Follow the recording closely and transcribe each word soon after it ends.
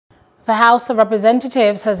The House of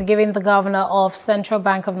Representatives has given the Governor of Central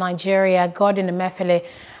Bank of Nigeria, Godwin Emefiele,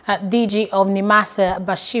 DG of NIMASA,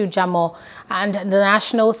 Bashir Jamoh, and the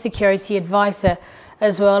National Security Advisor,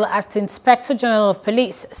 as well as the Inspector General of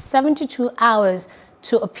Police, 72 hours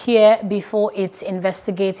to appear before its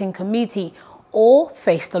investigating committee or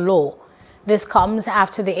face the law. This comes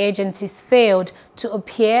after the agencies failed to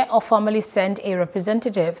appear or formally send a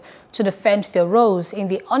representative to defend their roles in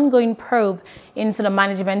the ongoing probe into the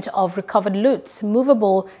management of recovered loots,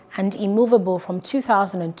 movable and immovable from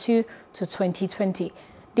 2002 to 2020.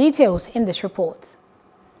 Details in this report.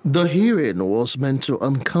 The hearing was meant to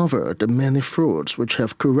uncover the many frauds which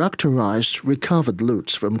have characterized recovered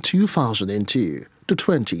loots from 2002 to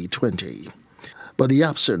 2020. But the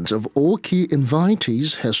absence of all key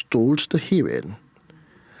invitees has stalled the hearing.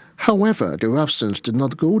 However, their absence did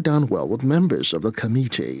not go down well with members of the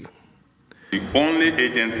committee. The only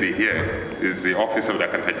agency here is the Office of the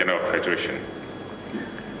Accountant General of the Federation.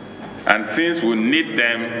 And since we need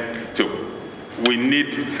CBN to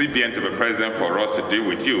be present for us to deal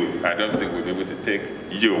with you, I don't think we'll be able to take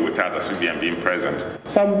you without the CBN being present.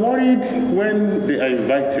 So I'm worried when they are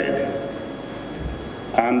invited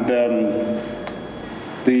and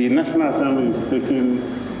the National Assembly is taken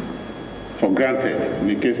for granted in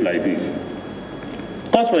a case like this.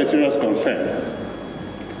 Cause for a serious concern.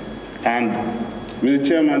 And Mr.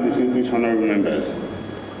 Chairman, distinguished honorable members,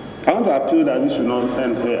 I want to appeal that this should not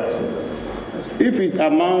end here. If it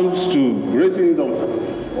amounts to raising them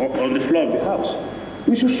on the floor of the House,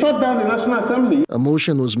 we should shut down the National Assembly. A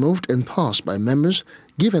motion was moved and passed by members,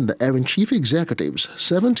 giving the errant chief executives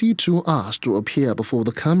 72 hours to appear before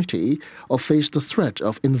the committee or face the threat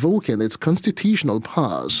of invoking its constitutional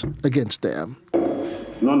powers against them.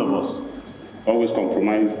 None of us always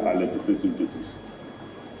compromise our legislative duties.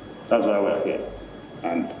 That's why we're here.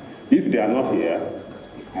 And if they are not here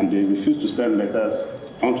and they refuse to send letters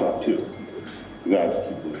on to appeal,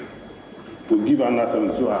 that we'll give another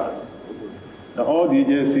 72 hours. That all the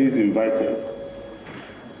agencies invited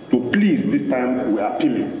to please, this time we are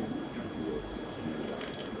appealing.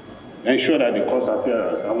 Ensure that the course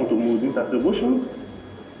appearance, I want to move this as a motion,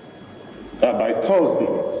 that by Thursday,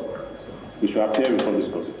 we should appear before this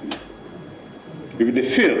committee. If they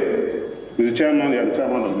fail, with the chairman and the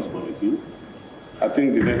chairman of this committee, I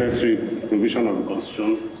think the necessary provision of the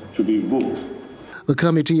Constitution should be invoked. The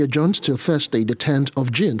committee adjourns till Thursday, the 10th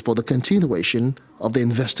of June, for the continuation of the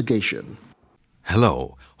investigation.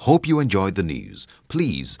 Hello, hope you enjoyed the news.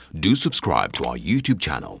 Please do subscribe to our YouTube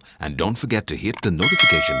channel and don't forget to hit the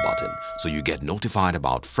notification button so you get notified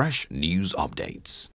about fresh news updates.